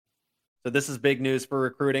So this is big news for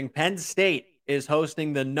recruiting. Penn State is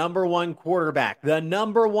hosting the number one quarterback, the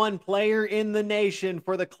number one player in the nation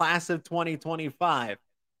for the class of 2025.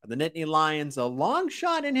 Are the Nittany Lions a long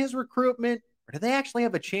shot in his recruitment, or do they actually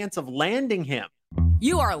have a chance of landing him?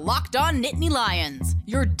 You are Locked On Nittany Lions,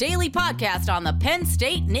 your daily podcast on the Penn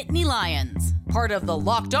State Nittany Lions. Part of the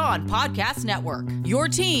Locked On Podcast Network, your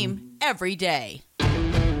team every day.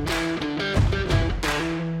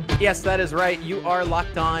 Yes, that is right. You are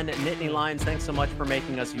Locked On Nittany Lions. Thanks so much for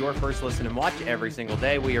making us your first listen and watch every single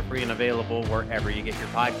day. We are free and available wherever you get your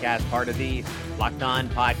podcast, part of the Locked On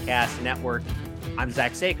Podcast Network. I'm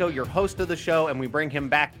Zach Sako, your host of the show, and we bring him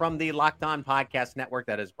back from the Locked On Podcast Network.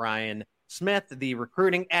 That is Brian Smith, the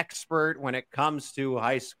recruiting expert when it comes to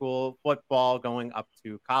high school football going up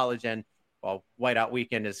to college. And, well, Whiteout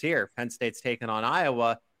weekend is here. Penn State's taking on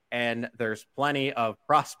Iowa. And there's plenty of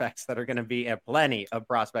prospects that are going to be in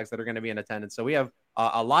attendance. So we have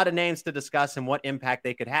a lot of names to discuss and what impact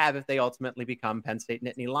they could have if they ultimately become Penn State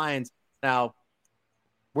Nittany Lions. Now,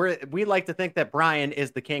 we like to think that Brian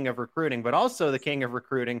is the king of recruiting, but also the king of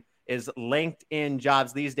recruiting is LinkedIn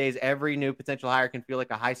Jobs. These days, every new potential hire can feel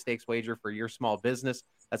like a high-stakes wager for your small business.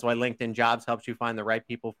 That's why LinkedIn Jobs helps you find the right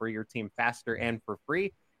people for your team faster and for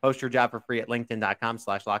free. Post your job for free at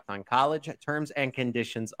linkedin.com/lockedoncollege. Terms and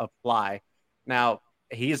conditions apply. Now,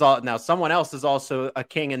 someone else is also a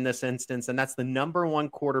king in this instance, and that's the number one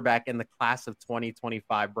quarterback in the class of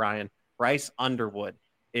 2025, Brian. Bryce Underwood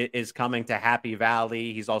is coming to Happy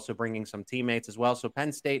Valley. He's also bringing some teammates as well. So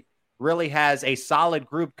Penn State really has a solid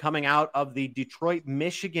group coming out of the Detroit,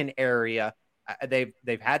 Michigan area.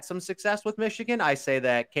 They've had some success with Michigan. I say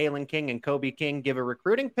that Kalen King and Kobe King give a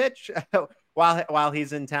recruiting pitch while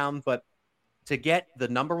he's in town, but to get the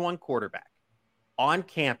number one quarterback on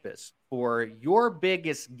campus for your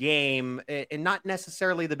biggest game, and not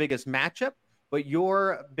necessarily the biggest matchup, but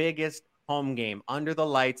your biggest home game under the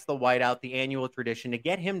lights, the Whiteout, the annual tradition, to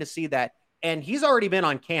get him to see that. And he's already been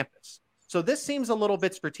on campus. So this seems a little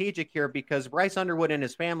bit strategic here because Bryce Underwood and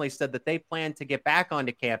his family said that they plan to get back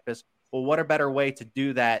onto campus. Well, what a better way to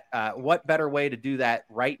do that? What better way to do that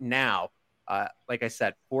right now? Like I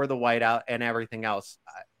said, for the Whiteout and everything else.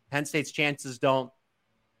 Penn State's chances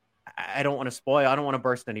I don't want to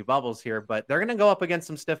burst any bubbles here, but they're going to go up against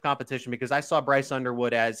some stiff competition because I saw Bryce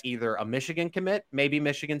Underwood as either a Michigan commit, maybe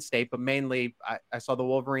Michigan State, but mainly I saw the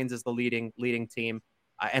Wolverines as the leading team,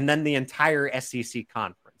 and then the entire SEC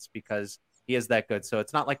conference because he is that good. So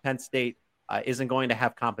it's not like Penn State isn't going to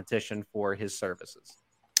have competition for his services.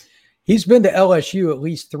 He's been to LSU at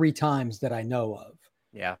least 3 times that I know of.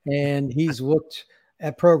 Yeah. And he's looked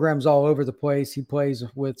at programs all over the place. He plays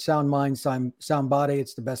with Sound Mind, Sound Body.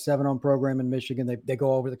 It's the best 7-on program in Michigan. They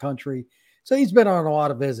go over the country. So he's been on a lot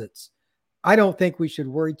of visits. I don't think we should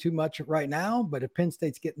worry too much right now, but if Penn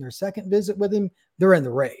State's getting their second visit with him, they're in the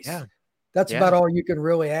race. Yeah. That's about all you can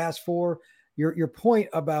really ask for. Your point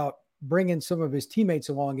about bringing some of his teammates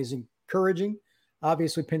along is encouraging.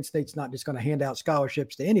 Obviously, Penn State's not just going to hand out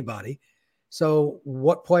scholarships to anybody. So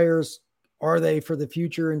what players are they for the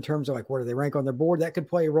future in terms of like, where do they rank on their board? That could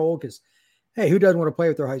play a role because, hey, who doesn't want to play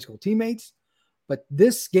with their high school teammates? But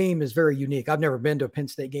this game is very unique. I've never been to a Penn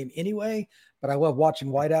State game anyway, but I love watching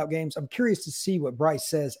Whiteout games. I'm curious to see what Bryce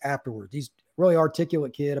says afterwards. He's a really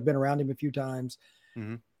articulate kid. I've been around him a few times.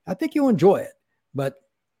 Mm-hmm. I think you'll enjoy it. But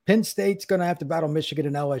Penn State's going to have to battle Michigan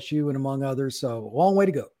and LSU and among others. So a long way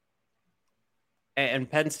to go.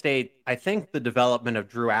 And Penn State, I think the development of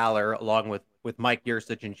Drew Aller, along with Mike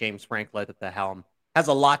Yursich and James Franklin at the helm, has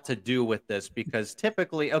a lot to do with this because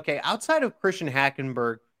typically, outside of Christian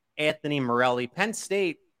Hackenberg, Anthony Morelli, Penn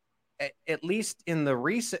State, at least in the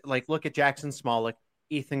recent, look at Jackson Smolik,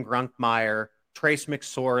 Ethan Grunkmeyer, Trace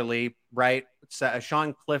McSorley, right?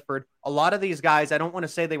 Sean Clifford. A lot of these guys, I don't want to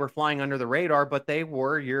say they were flying under the radar, but they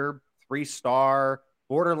were your 3-star,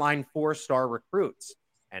 borderline 4-star recruits.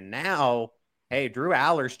 And now, hey, Drew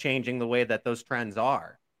Aller's changing the way that those trends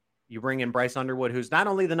are. You bring in Bryce Underwood, who's not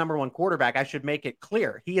only the number one quarterback, I should make it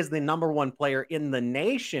clear, he is the number one player in the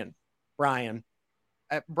nation, Brian.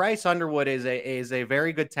 Bryce Underwood is a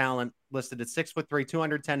very good talent, listed at 6'3",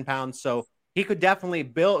 210 pounds. So he could definitely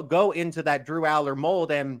go into that Drew Aller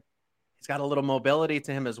mold, and he's got a little mobility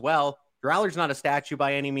to him as well. Drew Aller's not a statue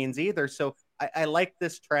by any means either. So I like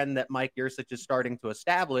this trend that Mike Yursich is starting to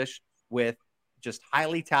establish with just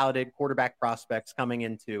highly talented quarterback prospects coming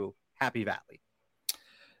into Happy Valley.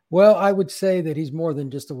 Well, I would say that he's more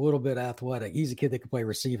than just a little bit athletic. He's a kid that can play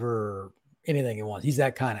receiver or anything he wants. He's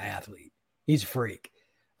that kind of athlete. He's a freak.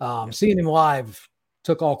 Seeing him live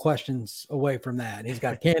took all questions away from that. He's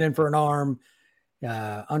got a cannon for an arm.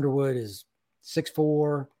 Underwood is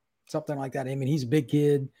 6'4", something like that. I mean, he's a big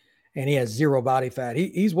kid. and he has zero body fat.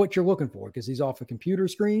 He's what you're looking for because he's off a computer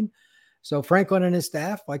screen. So Franklin and his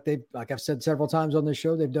staff, like I've said several times on this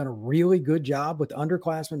show, they've done a really good job with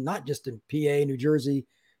underclassmen, not just in PA, New Jersey,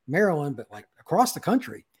 Maryland, but like across the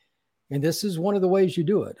country. And this is one of the ways you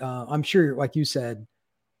do it. I'm sure, like you said,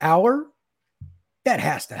 Aller, that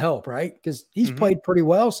has to help, right? Because he's played pretty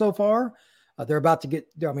well so far. They're about to get,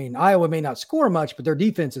 Iowa may not score much, but their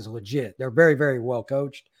defense is legit. They're very, very well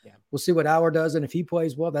coached. Yeah. We'll see what Aller does. And if he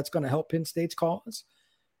plays well, that's going to help Penn State's cause.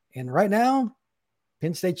 And right now,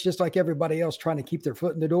 Penn State's just like everybody else trying to keep their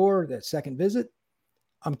foot in the door, that second visit.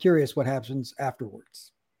 I'm curious what happens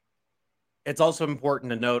afterwards. It's also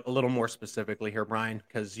important to note a little more specifically here, Brian,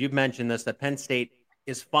 because you've mentioned this, that Penn State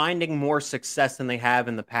is finding more success than they have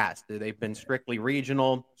in the past. They've been strictly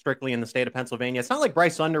regional, strictly in the state of Pennsylvania. It's not like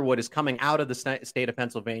Bryce Underwood is coming out of the state of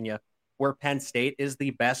Pennsylvania, where Penn State is the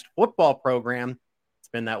best football program. It's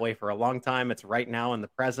been that way for a long time. It's right now in the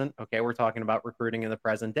present. Okay, we're talking about recruiting in the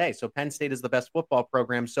present day. So Penn State is the best football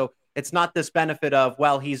program. So it's not this benefit of,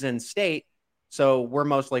 well, he's in state, so we're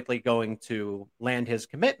most likely going to land his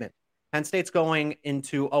commitment. Penn State's going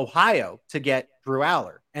into Ohio to get Drew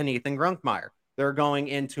Aller and Ethan Grunkmeyer. They're going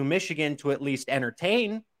into Michigan to at least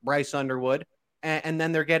entertain Bryce Underwood. And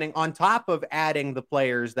then they're getting on top of adding the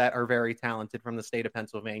players that are very talented from the state of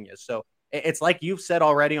Pennsylvania. So it's like you've said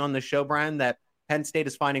already on the show, Brian, that Penn State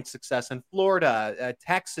is finding success in Florida,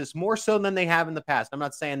 Texas, more so than they have in the past. I'm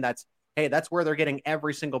not saying that's where they're getting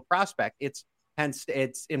every single prospect. It's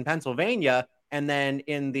in Pennsylvania, and then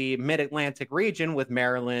in the Mid-Atlantic region with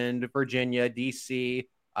Maryland, Virginia, D.C.,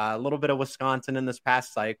 a little bit of Wisconsin in this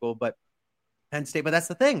past cycle, but Penn State. But that's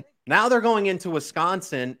the thing. Now they're going into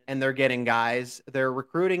Wisconsin and they're getting guys. They're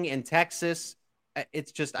recruiting in Texas.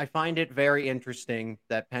 It's just, I find it very interesting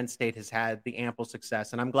that Penn State has had the ample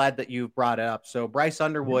success, and I'm glad that you brought it up. So Bryce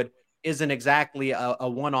Underwood isn't exactly a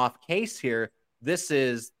one-off case here. This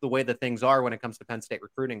is the way that things are when it comes to Penn State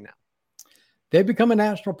recruiting now. They've become a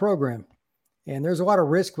national program, and there's a lot of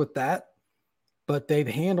risk with that, but they've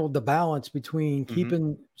handled the balance between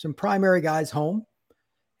keeping some primary guys home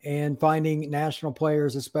and finding national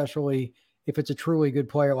players, especially if it's a truly good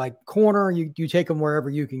player. Like corner, you take them wherever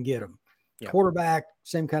you can get them. Yep. Quarterback,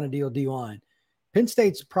 same kind of deal, D-line. Penn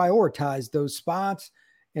State's prioritized those spots.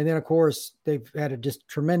 And then, of course, they've had a just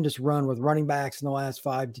tremendous run with running backs in the last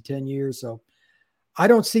 5 to 10 years. So I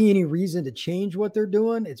don't see any reason to change what they're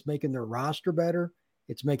doing. It's making their roster better.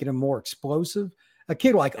 It's making them more explosive. A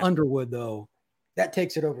kid like Underwood, though, that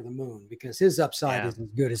takes it over the moon because his upside is as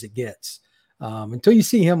good as it gets. Until you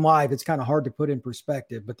see him live, it's kind of hard to put in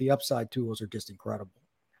perspective, but the upside tools are just incredible.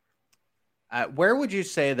 Where would you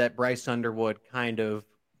say that Bryce Underwood kind of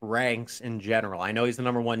ranks in general? I know he's the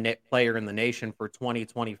number one player in the nation for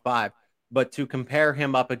 2025, but to compare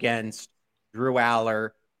him up against Drew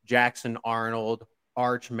Aller, Jackson Arnold,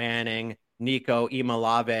 Arch Manning, Nico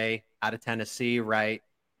Imalave out of Tennessee, right?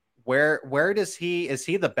 Where is he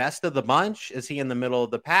the best of the bunch? Is he in the middle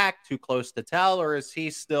of the pack, too close to tell, or is he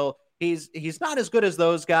still he's not as good as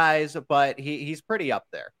those guys, but he's pretty up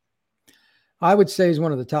there? I would say he's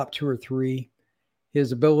one of the top 2 or 3.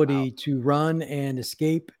 His ability to run and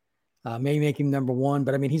escape may make him number 1,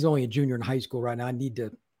 but I mean, he's only a junior in high school right now. I need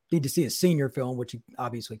to see a senior film, which he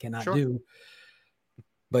obviously cannot do.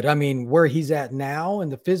 But I mean, where he's at now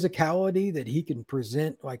and the physicality that he can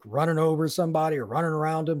present, like running over somebody or running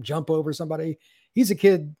around him, jump over somebody. He's a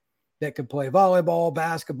kid that could play volleyball,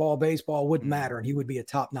 basketball, baseball, wouldn't matter. And he would be a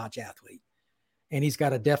top-notch athlete. And he's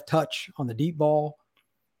got a deft touch on the deep ball.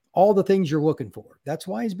 All the things you're looking for. That's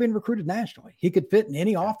why he's been recruited nationally. He could fit in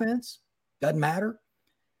any offense. Doesn't matter.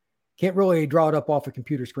 Can't really draw it up off a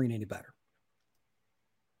computer screen any better.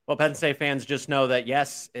 Well, Penn State fans just know that,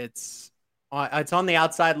 yes, it's on the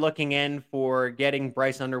outside looking in for getting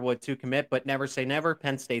Bryce Underwood to commit, but never say never.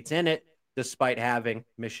 Penn State's in it, despite having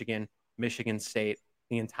Michigan, Michigan State,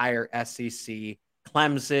 the entire SEC,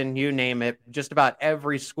 Clemson, you name it, just about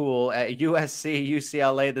every school at USC,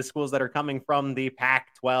 UCLA, the schools that are coming from the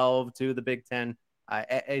Pac-12 to the Big Ten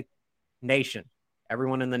nation.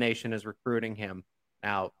 Everyone in the nation is recruiting him.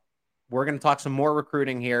 Now, we're going to talk some more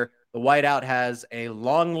recruiting here. The Whiteout has a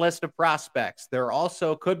long list of prospects. There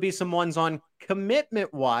also could be some ones on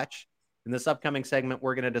commitment watch. In this upcoming segment,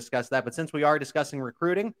 we're going to discuss that. But since we are discussing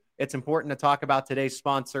recruiting, it's important to talk about today's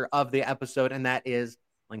sponsor of the episode, and that is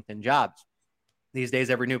LinkedIn Jobs. These days,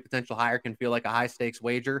 every new potential hire can feel like a high-stakes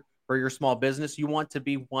wager for your small business. You want to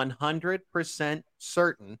be 100%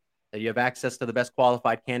 certain that you have access to the best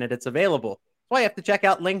qualified candidates available. That's why you have to check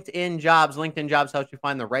out LinkedIn Jobs. LinkedIn Jobs helps you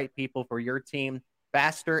find the right people for your team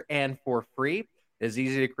faster and for free. It is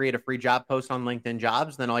easy to create a free job post on LinkedIn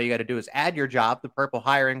Jobs. Then all you got to do is add your job, the purple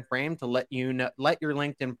hiring frame, to let your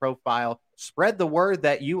LinkedIn profile spread the word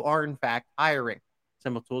that you are in fact hiring.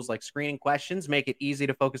 Simple tools like screening questions make it easy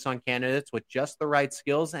to focus on candidates with just the right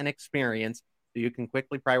skills and experience, so you can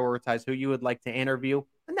quickly prioritize who you would like to interview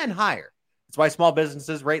and then hire. That's why small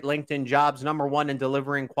businesses rate LinkedIn Jobs #1 in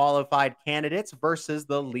delivering qualified candidates versus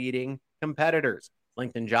the leading competitors.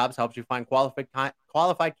 LinkedIn Jobs helps you find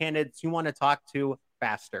qualified candidates you want to talk to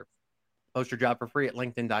faster. Post your job for free at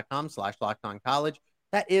linkedin.com/lockedoncollege.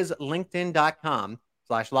 That is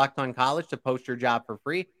linkedin.com/lockedoncollege to post your job for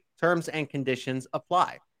free. Terms and conditions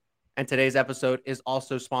apply. And today's episode is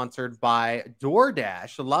also sponsored by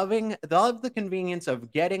DoorDash. Love the convenience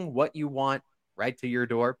of getting what you want right to your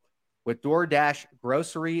door. With DoorDash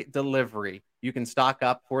grocery delivery, you can stock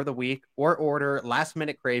up for the week or order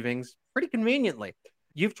last-minute cravings pretty conveniently.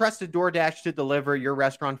 You've trusted DoorDash to deliver your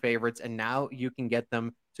restaurant favorites, and now you can get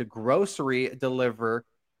them to grocery deliver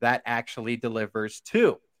that actually delivers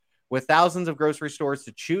too. With thousands of grocery stores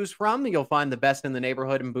to choose from, you'll find the best in the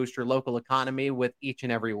neighborhood and boost your local economy with each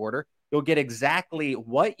and every order. You'll get exactly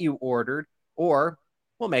what you ordered, or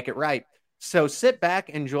we'll make it right. So sit back,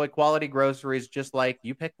 enjoy quality groceries just like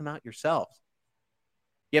you picked them out yourselves.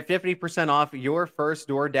 Get 50% off your first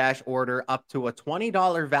DoorDash order up to a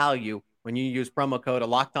 $20 value when you use promo code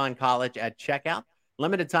LOCKEDONCollege at checkout.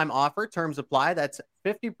 Limited time offer, terms apply. That's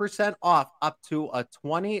 50% off up to a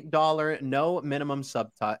 $20 no minimum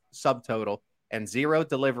subtotal and zero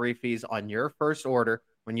delivery fees on your first order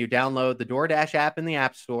when you download the DoorDash app in the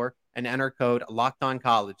App Store and enter code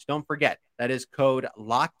LOCKEDONCollege. Don't forget, that is code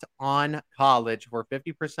LOCKEDONCollege for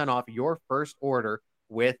 50% off your first order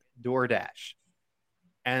with DoorDash.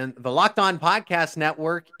 And the Locked On Podcast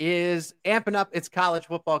Network is amping up its college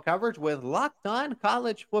football coverage with Locked On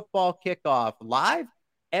College Football Kickoff live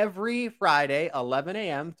every Friday, 11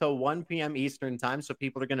 a.m. to 1 p.m. Eastern time. So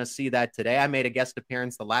people are going to see that today. I made a guest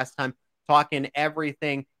appearance the last time talking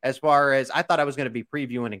everything as far as I thought I was going to be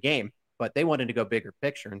previewing a game, but they wanted to go bigger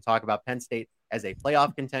picture and talk about Penn State as a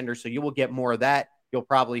playoff contender. So you will get more of that. You'll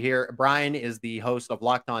probably hear Brian is the host of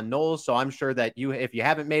Locked On Noles. So I'm sure that if you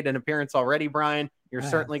haven't made an appearance already, Brian, you're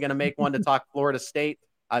certainly going to make one to talk Florida State.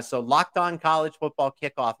 So Locked On College Football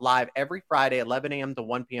Kickoff live every Friday, 11 a.m. to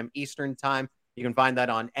 1 p.m. Eastern time. You can find that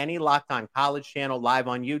on any Locked On College channel, live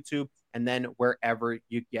on YouTube, and then wherever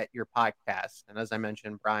you get your podcasts. And as I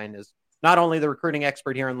mentioned, Brian is not only the recruiting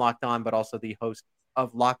expert here in Locked On, but also the host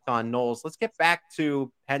of Locked On Noles. Let's get back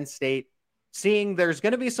to Penn State. Seeing there's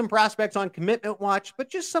going to be some prospects on commitment watch, but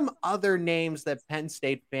just some other names that Penn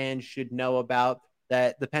State fans should know about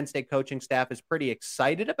that the Penn State coaching staff is pretty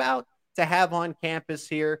excited about to have on campus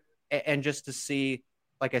here, and just to see,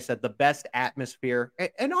 like I said, the best atmosphere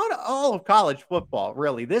and on all of college football,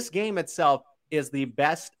 really. This game itself is the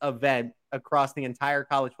best event across the entire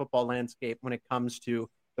college football landscape when it comes to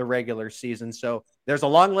the regular season. So there's a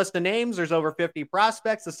long list of names. There's over 50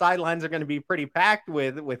 prospects. The sidelines are going to be pretty packed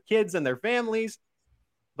with kids and their families.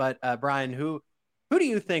 But Brian, who do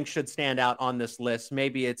you think should stand out on this list?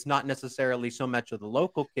 Maybe it's not necessarily so much of the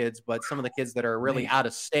local kids, but some of the kids that are really out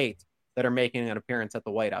of state that are making an appearance at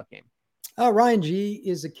the Whiteout game. Ryan G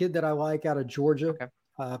is a kid that I like out of Georgia. Okay.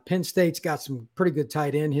 Penn State's got some pretty good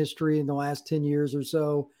tight end history in the last 10 years or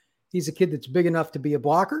so. He's a kid that's big enough to be a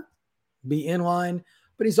blocker, be in line,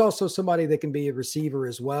 but he's also somebody that can be a receiver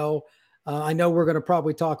as well. I know we're going to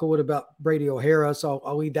probably talk a little about Brady O'Hara, so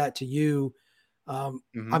I'll leave that to you. I'm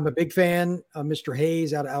a big fan of Mr.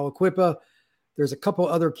 Hayes out of Aliquippa. There's a couple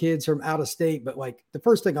other kids from out of state, but like the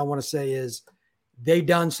first thing I want to say is they've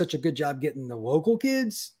done such a good job getting the local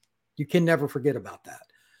kids. You can never forget about that.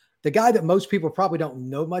 The guy that most people probably don't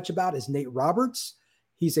know much about is Nate Roberts.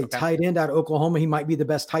 He's a tight end out of Oklahoma. He might be the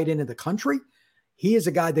best tight end in the country. He is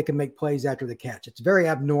a guy that can make plays after the catch. It's very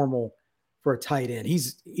abnormal for a tight end.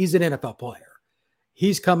 He's an NFL player.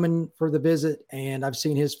 He's coming for the visit, and I've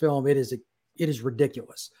seen his film. It is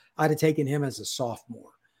ridiculous. I'd have taken him as a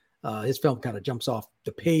sophomore. His film kind of jumps off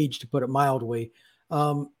the page, to put it mildly.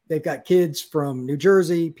 They've got kids from New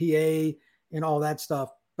Jersey, PA, and all that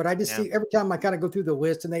stuff. But I just see every time I kind of go through the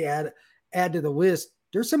list and they add to the list,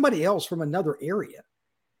 there's somebody else from another area.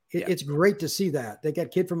 It's great to see that. They got a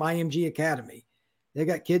kid from IMG Academy. They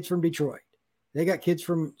got kids from Detroit. They got kids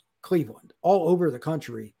from Cleveland, all over the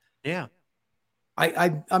country. Yeah.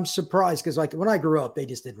 I'm surprised because like when I grew up, they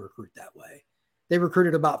just didn't recruit that way. They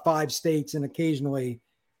recruited about 5 states, and occasionally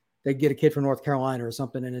they'd get a kid from North Carolina or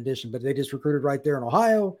something in addition, but they just recruited right there in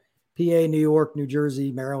Ohio, PA, New York, New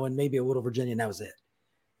Jersey, Maryland, maybe a little Virginia, and that was it.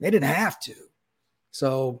 They didn't have to.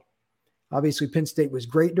 So obviously Penn State was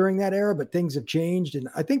great during that era, but things have changed. And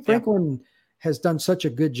I think Franklin has done such a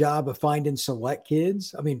good job of finding select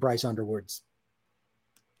kids. I mean, Bryce Underwood's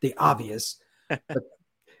the obvious, but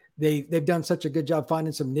they've done such a good job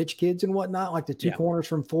finding some niche kids and whatnot, like the two corners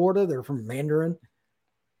from Florida. They're from Mandarin.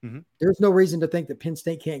 Mm-hmm. There's no reason to think that Penn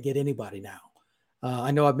State can't get anybody now.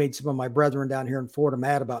 I know I've made some of my brethren down here in Florida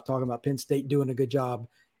mad about talking about Penn State doing a good job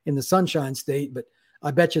in the Sunshine State, but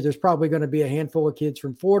I bet you there's probably going to be a handful of kids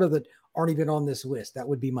from Florida that aren't even on this list. That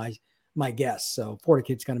would be my guess. So Florida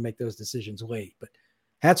kids going to make those decisions late, but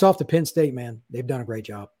hats off to Penn State, man. They've done a great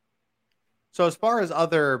job. So as far as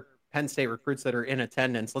other Penn State recruits that are in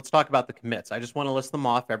attendance, let's talk about the commits. I just want to list them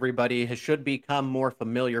off. Everybody should become more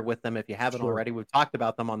familiar with them if you haven't already. We've talked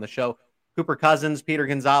about them on the show. Cooper Cousins, Peter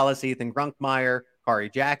Gonzalez, Ethan Grunkmeyer, Kari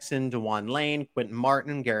Jackson, DeJuan Lane, Quentin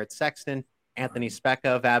Martin, Garrett Sexton, Anthony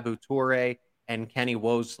Specca, Vabu Toure, and Kenny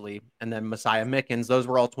Wosley, and then Messiah Mickens. Those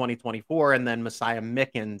were all 2024, and then Messiah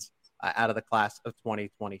Mickens out of the class of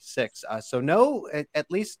 2026. So no, at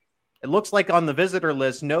least it looks like on the visitor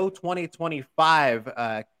list, no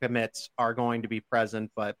 2025 commits are going to be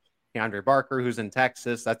present, but DeAndre Barker, who's in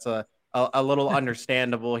Texas, that's a little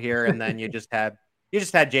understandable here. And then you just had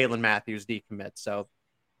Jalen Matthews decommit. So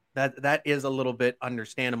that is a little bit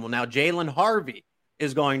understandable. Now, Jalen Harvey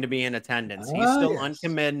is going to be in attendance. He's still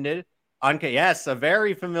uncommitted. Yes, a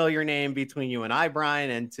very familiar name between you and I,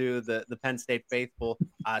 Brian, and to the Penn State faithful.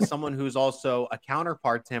 Someone who's also a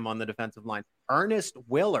counterpart to him on the defensive line, Ernest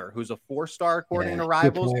Willer, who's a 4-star according to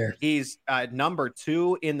Rivals. He's number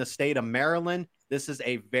 2 in the state of Maryland. This is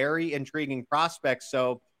a very intriguing prospect.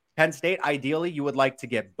 So Penn State, ideally, you would like to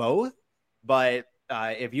get both, but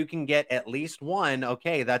if you can get at least one,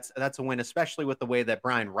 okay, that's a win, especially with the way that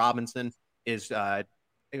Brian Robinson is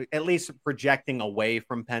at least projecting away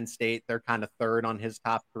from Penn State. They're kind of third on his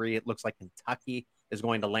top 3. It looks like Kentucky is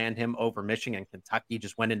going to land him over Michigan. Kentucky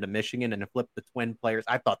just went into Michigan and flipped the twin players.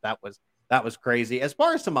 I thought that was crazy. As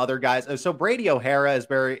far as some other guys, so Brady O'Hara is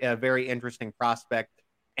a very interesting prospect.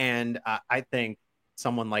 And I think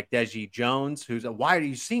someone like Deji Jones, who's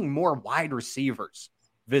you're seeing more wide receivers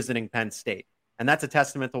visiting Penn State. And that's a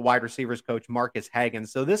testament to wide receivers coach Marcus Hagan.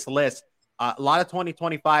 So this list, a lot of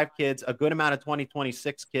 2025 kids, a good amount of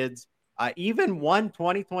 2026 kids, even one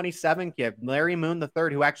 2027 kid, Larry Moon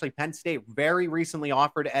III, who actually Penn State very recently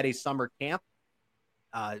offered at a summer camp,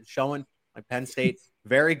 showing like Penn State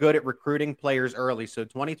very good at recruiting players early. So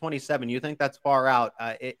 2027, you think that's far out?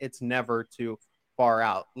 It's never too far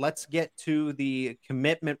out. Let's get to the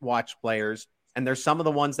commitment watch players. And there's some of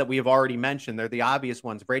the ones that we have already mentioned. They're the obvious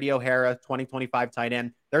ones. Brady O'Hara, 2025 tight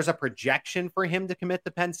end. There's a projection for him to commit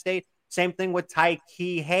to Penn State. Same thing with Tyke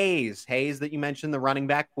Hayes. Hayes that you mentioned, the running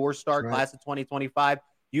back, 4-star class of 2025.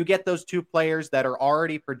 You get those two players that are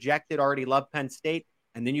already projected, already love Penn State,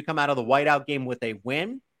 and then you come out of the whiteout game with a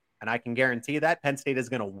win. And I can guarantee that Penn State is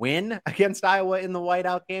going to win against Iowa in the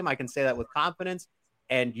whiteout game. I can say that with confidence.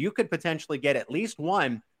 And you could potentially get at least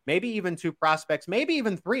one, maybe even 2 prospects, maybe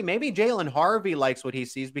even 3. Maybe Jalen Harvey likes what he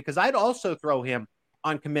sees, because I'd also throw him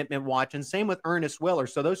on commitment watch. And same with Ernest Willer.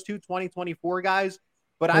 So those 2 2024 guys.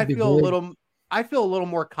 But I feel a little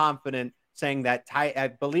more confident saying that,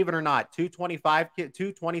 believe it or not, 2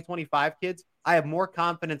 2025 kids, I have more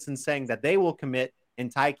confidence in saying that they will commit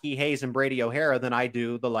in Tyke Hayes and Brady O'Hara than I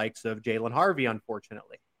do the likes of Jalen Harvey,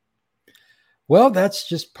 unfortunately. Well, that's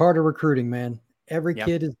just part of recruiting, man. Every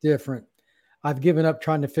kid is different. I've given up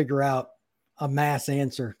trying to figure out a mass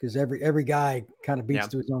answer because every guy kind of beats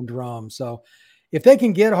to his own drum. So if they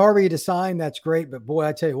can get Harvey to sign, that's great. But boy,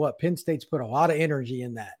 I tell you what, Penn State's put a lot of energy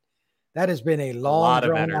in that. That has been a lot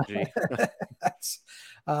of energy. That's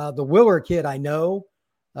the Willer kid. I know,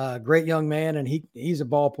 great young man, and he's a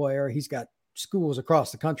ball player. He's got schools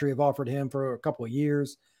across the country have offered him for a couple of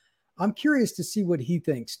years. I'm curious to see what he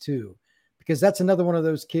thinks too, because that's another one of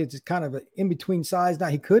those kids. It's kind of an in between size. Now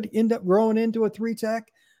he could end up growing into a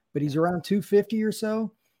 3-tech, but he's around 250 or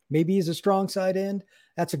so. Maybe he's a strong side end.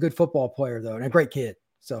 That's a good football player, though, and a great kid.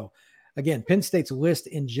 So, again, Penn State's list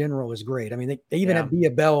in general is great. I mean, they even have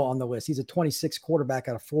Bia Bell on the list. He's a 26 quarterback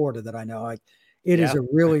out of Florida that I know. It is a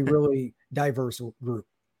really, really diverse group.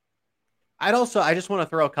 I just want to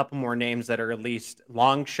throw a couple more names that are at least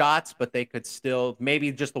long shots, but they could still,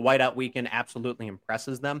 maybe just the whiteout weekend absolutely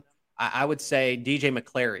impresses them. I would say DJ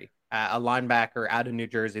McClary, a linebacker out of New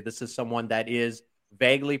Jersey. This is someone that is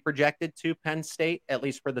vaguely projected to Penn State, at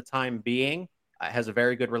least for the time being. Has a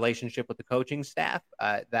very good relationship with the coaching staff.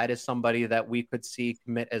 That is somebody that we could see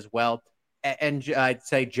commit as well. And I'd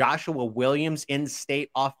say Joshua Williams, in-state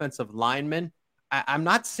offensive lineman. I'm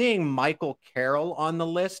not seeing Michael Carroll on the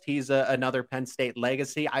list. He's another Penn State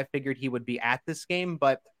legacy. I figured he would be at this game,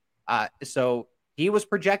 but so He was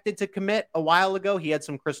projected to commit a while ago. He had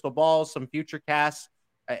some crystal balls, some future casts.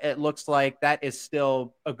 It looks like that is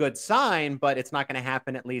still a good sign, but it's not going to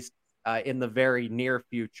happen, at least in the very near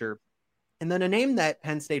future. And then a name that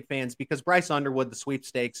Penn State fans, because Bryce Underwood, the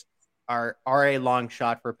sweepstakes are a long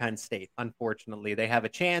shot for Penn State. Unfortunately, they have a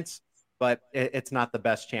chance, but it's not the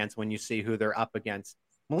best chance when you see who they're up against.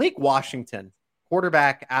 Malik Washington,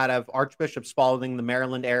 quarterback out of Archbishop Spalding, the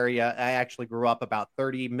Maryland area. I actually grew up about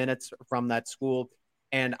 30 minutes from that school.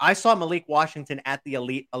 And I saw Malik Washington at the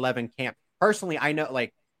Elite 11 camp. Personally, I know,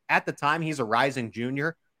 like, at the time, he's a rising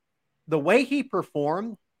junior. The way he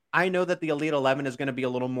performed, I know that the Elite 11 is going to be a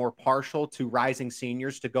little more partial to rising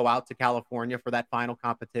seniors to go out to California for that final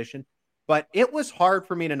competition. But it was hard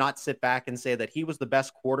for me to not sit back and say that he was the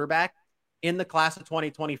best quarterback in the class of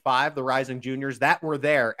 2025, the rising juniors that were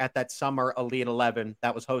there at that summer Elite 11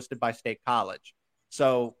 that was hosted by State College.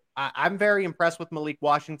 So I'm very impressed with Malik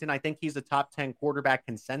Washington. I think he's a top 10 quarterback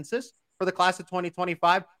consensus for the class of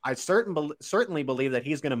 2025. I certainly believe that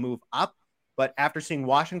he's going to move up. But after seeing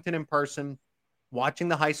Washington in person, watching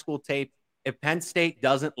the high school tape, if Penn State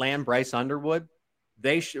doesn't land Bryce Underwood,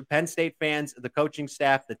 Penn State fans, the coaching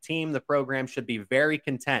staff, the team, the program should be very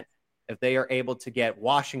content if they are able to get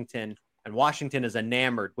Washington. And Washington is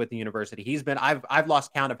enamored with the university. I've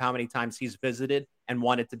lost count of how many times he's visited and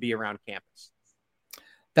wanted to be around campus.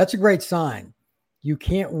 That's a great sign. You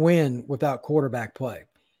can't win without quarterback play.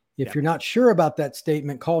 If you're not sure about that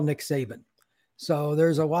statement, call Nick Saban. So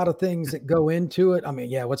there's a lot of things that go into it. I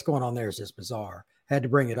mean, what's going on there is just bizarre. Had to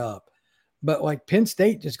bring it up. But like Penn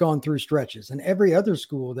State just gone through stretches, and every other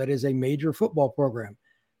school that is a major football program,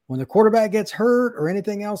 when the quarterback gets hurt or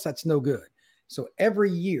anything else, that's no good. So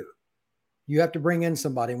every year you have to bring in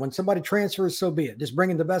somebody. When somebody transfers, so be it. Just bring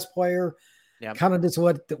in the best player, kind of just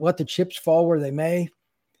let the chips fall where they may.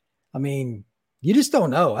 I mean, you just don't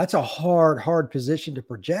know. That's a hard position to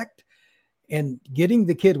project. And getting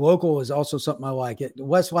the kid local is also something I like. It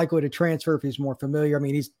less likely to transfer if he's more familiar. I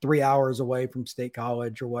mean, he's 3 hours away from State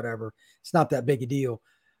College or whatever. It's not that big a deal.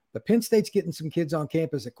 But Penn State's getting some kids on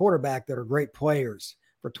campus at quarterback that are great players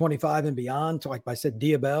for 25 and beyond. So like I said,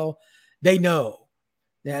 Diabell, they know.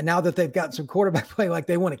 Yeah, now that they've gotten some quarterback play, like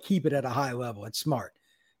they want to keep it at a high level. It's smart.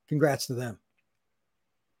 Congrats to them.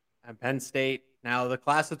 And Penn State, now the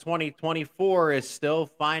class of 2024 is still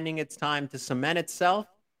finding its time to cement itself.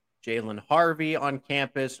 Jalen Harvey on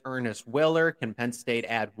campus, Ernest Willer. Can Penn State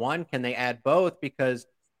add one? Can they add both? Because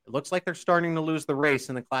it looks like they're starting to lose the race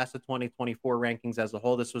in the class of 2024 rankings as a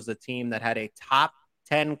whole. This was a team that had a top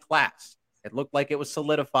 10 class. It looked like it was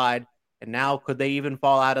solidified. And now could they even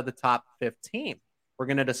fall out of the top 15? We're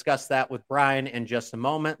going to discuss that with Brian in just a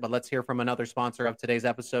moment, but let's hear from another sponsor of today's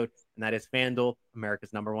episode, and that is FanDuel,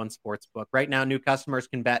 America's #1 sports book. Right now, new customers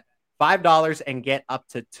can bet $5 and get up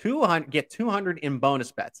to $200 in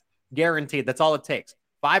bonus bets. Guaranteed. That's all it takes.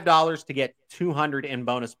 $5 to get $200 in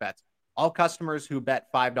bonus bets. All customers who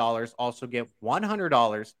bet $5 also get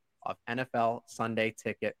 $100 off NFL Sunday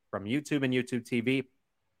Ticket from YouTube and YouTube TV.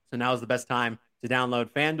 So now is the best time to download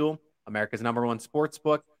FanDuel, America's #1 sports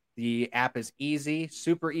book. The app is easy,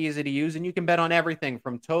 super easy to use, and you can bet on everything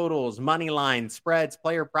from totals, money lines, spreads,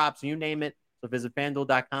 player props, you name it. So visit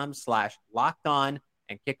FanDuel.com/lockedon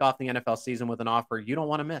and kick off the NFL season with an offer you don't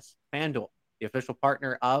want to miss. FanDuel, the official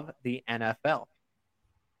partner of the NFL.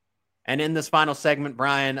 And in this final segment,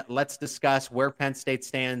 Brian, let's discuss where Penn State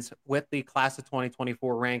stands with the class of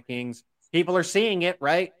 2024 rankings. People are seeing it,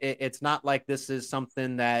 right? It's not like this is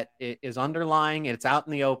something that is underlying. It's out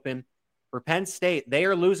in the open. For Penn State, they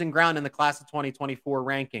are losing ground in the class of 2024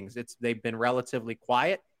 rankings. They've been relatively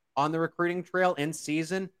quiet on the recruiting trail in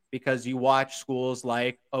season because you watch schools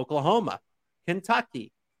like Oklahoma,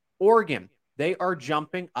 Kentucky, Oregon. They are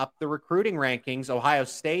jumping up the recruiting rankings. Ohio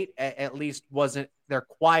State at least wasn't. They're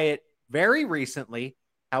quiet very recently.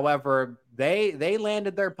 However, they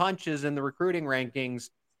landed their punches in the recruiting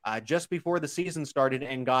rankings just before the season started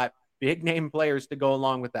and got big name players to go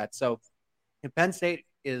along with that. So if Penn State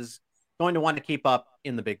is going to want to keep up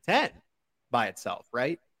in the Big Ten by itself,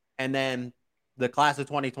 right? And then the class of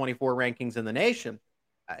 2024 rankings in the nation.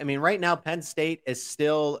 I mean, right now, Penn State is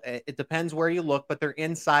still, it depends where you look, but they're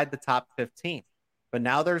inside the top 15. But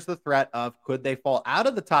now there's the threat of could they fall out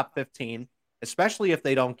of the top 15, especially if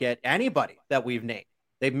they don't get anybody that we've named.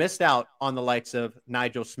 They've missed out on the likes of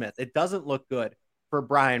Nigel Smith. It doesn't look good for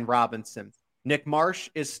Brian Robinson. Nick Marsh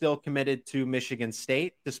is still committed to Michigan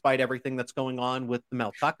State, despite everything that's going on with the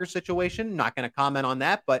Mel Tucker situation. Not going to comment on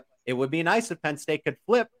that, but it would be nice if Penn State could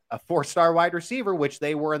flip a 4-star wide receiver, which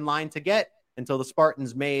they were in line to get until the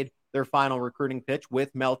Spartans made their final recruiting pitch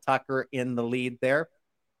with Mel Tucker in the lead there.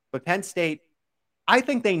 But Penn State, I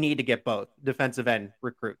think they need to get both defensive end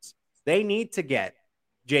recruits. They need to get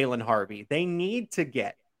Jalen Harvey. They need to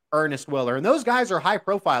get Ernest Willer. And those guys are high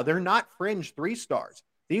profile. They're not fringe 3-stars.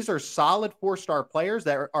 These are solid 4-star players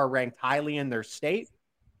that are ranked highly in their state.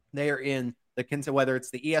 They are in the, whether it's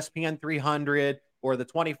the ESPN 300 or the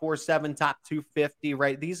 24/7 top 250,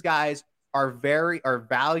 right? These guys are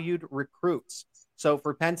valued recruits. So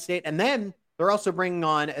for Penn State, and then they're also bringing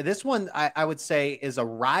on this one, I would say is a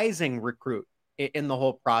rising recruit in the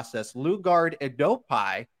whole process. Lugard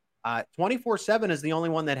Edopai, 24/7 is the only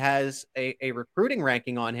one that has a recruiting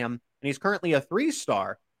ranking on him, and he's currently a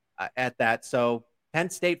 3-star at that. So Penn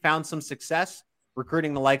State found some success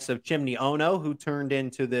recruiting the likes of Chimney Ono, who turned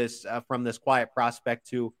into this from this quiet prospect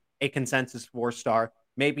to a consensus 4-star.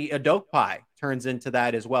 Maybe Edopai turns into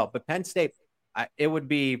that as well. But Penn State, it would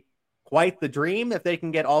be quite the dream if they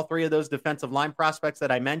can get all 3 of those defensive line prospects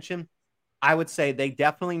that I mentioned. I would say they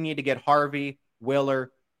definitely need to get Harvey,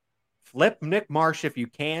 Willer, flip Nick Marsh if you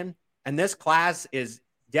can. And this class is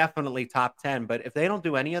definitely top 10. But if they don't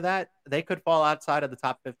do any of that, they could fall outside of the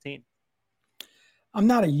top 15. I'm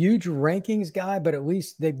not a huge rankings guy, but at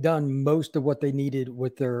least they've done most of what they needed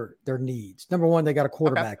with their needs. Number one, they got a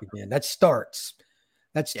quarterback again. That starts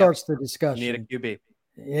the discussion. You need a QB.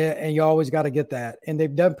 Yeah, and you always got to get that. And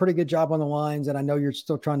they've done a pretty good job on the lines, and I know you're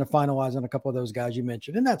still trying to finalize on a couple of those guys you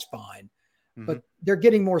mentioned, and that's fine. Mm-hmm. But they're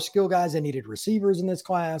getting more skill guys. They needed receivers in this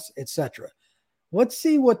class, etc. Let's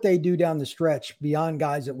see what they do down the stretch beyond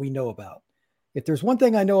guys that we know about. If there's one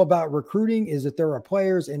thing I know about recruiting is that there are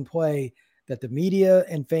players in play that the media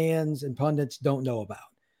and fans and pundits don't know about.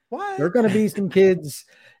 What? There are going to be some kids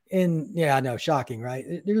I know, shocking,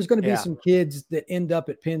 right? There's going to be some kids that end up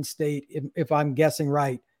at Penn State, if I'm guessing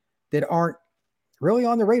right, that aren't really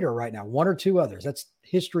on the radar right now. 1 or 2 others. That's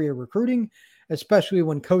history of recruiting, especially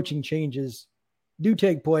when coaching changes do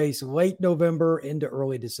take place late November into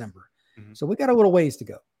early December. Mm-hmm. So we got a little ways to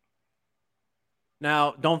go.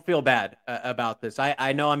 Now, don't feel bad about this.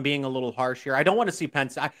 I know I'm being a little harsh here. I don't want to see Penn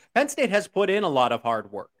State. Penn State has put in a lot of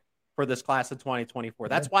hard work for this class of 2024.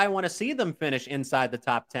 That's why I want to see them finish inside the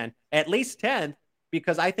top 10, at least 10th,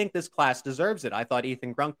 because I think this class deserves it. I thought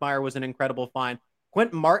Ethan Grunkmeyer was an incredible find.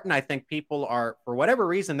 Quentin Martin, I think people are, for whatever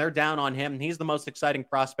reason, they're down on him. He's the most exciting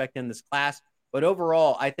prospect in this class. But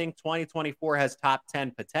overall, I think 2024 has top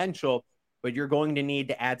 10 potential, but you're going to need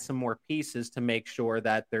to add some more pieces to make sure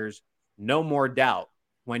that there's no more doubt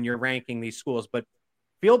when you're ranking these schools. But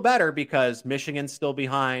feel better because Michigan's still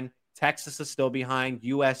behind. Texas is still behind.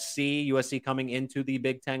 USC coming into the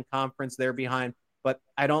Big Ten Conference, they're behind. But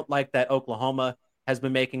I don't like that Oklahoma has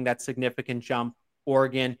been making that significant jump.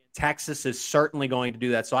 Oregon, Texas is certainly going to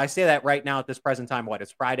do that. So I say that right now at this present time.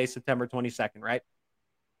 It's Friday, September 22nd, right?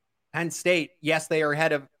 Penn State, yes, they are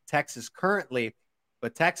ahead of Texas currently,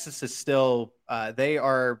 but Texas is still, they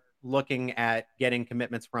are looking at getting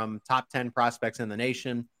commitments from top 10 prospects in the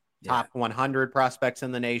nation, top 100 prospects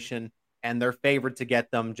in the nation, and they're favored to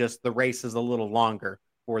get them. Just the race is a little longer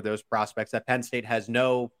for those prospects that Penn State has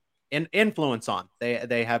no influence on.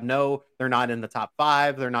 They have they're not in the top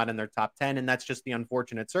 5, they're not in their top 10, and that's just the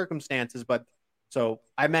unfortunate circumstances. But so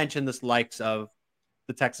I mentioned this likes of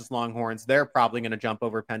the Texas Longhorns, they're probably going to jump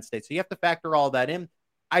over Penn State. So you have to factor all that in.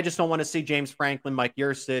 I just don't want to see James Franklin, Mike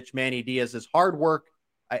Yurcich, Manny Diaz's hard work.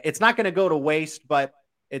 It's not going to go to waste, but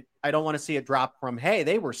I don't want to see it drop from, hey,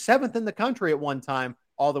 they were 7th in the country at one time,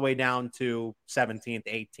 all the way down to 17th,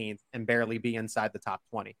 18th, and barely be inside the top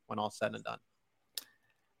 20 when all's said and done.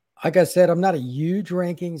 Like I said, I'm not a huge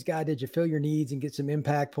rankings guy. Did you fill your needs and get some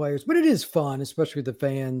impact players? But it is fun, especially with the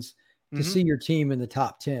fans, to see your team in the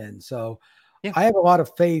top 10. So I have a lot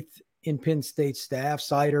of faith in Penn State staff.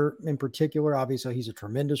 Sider in particular, obviously he's a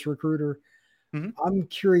tremendous recruiter. I'm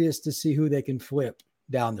curious to see who they can flip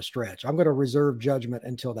down the stretch. I'm going to reserve judgment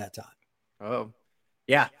until that time. Oh,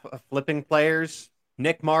 yeah. Flipping players.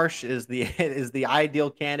 Nick Marsh is the ideal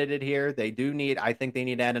candidate here. I think they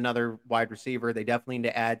need to add another wide receiver. They definitely need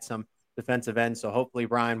to add some defensive ends. So hopefully,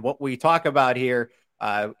 Brian, what we talk about here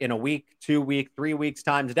in a week, 2 week, 3 weeks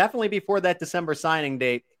time, definitely before that December signing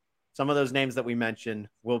date, some of those names that we mentioned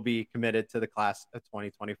will be committed to the class of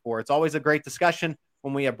 2024. It's always a great discussion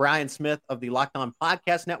when we have Brian Smith of the Locked On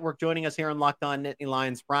Podcast Network joining us here on Locked On Nittany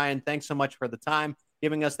Lions. Brian, thanks so much for the time,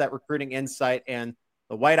 giving us that recruiting insight. And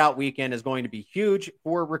the Whiteout weekend is going to be huge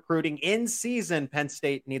for recruiting in season. Penn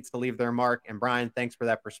State needs to leave their mark. And Brian, thanks for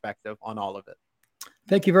that perspective on all of it.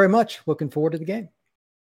 Thank you very much. Looking forward to the game.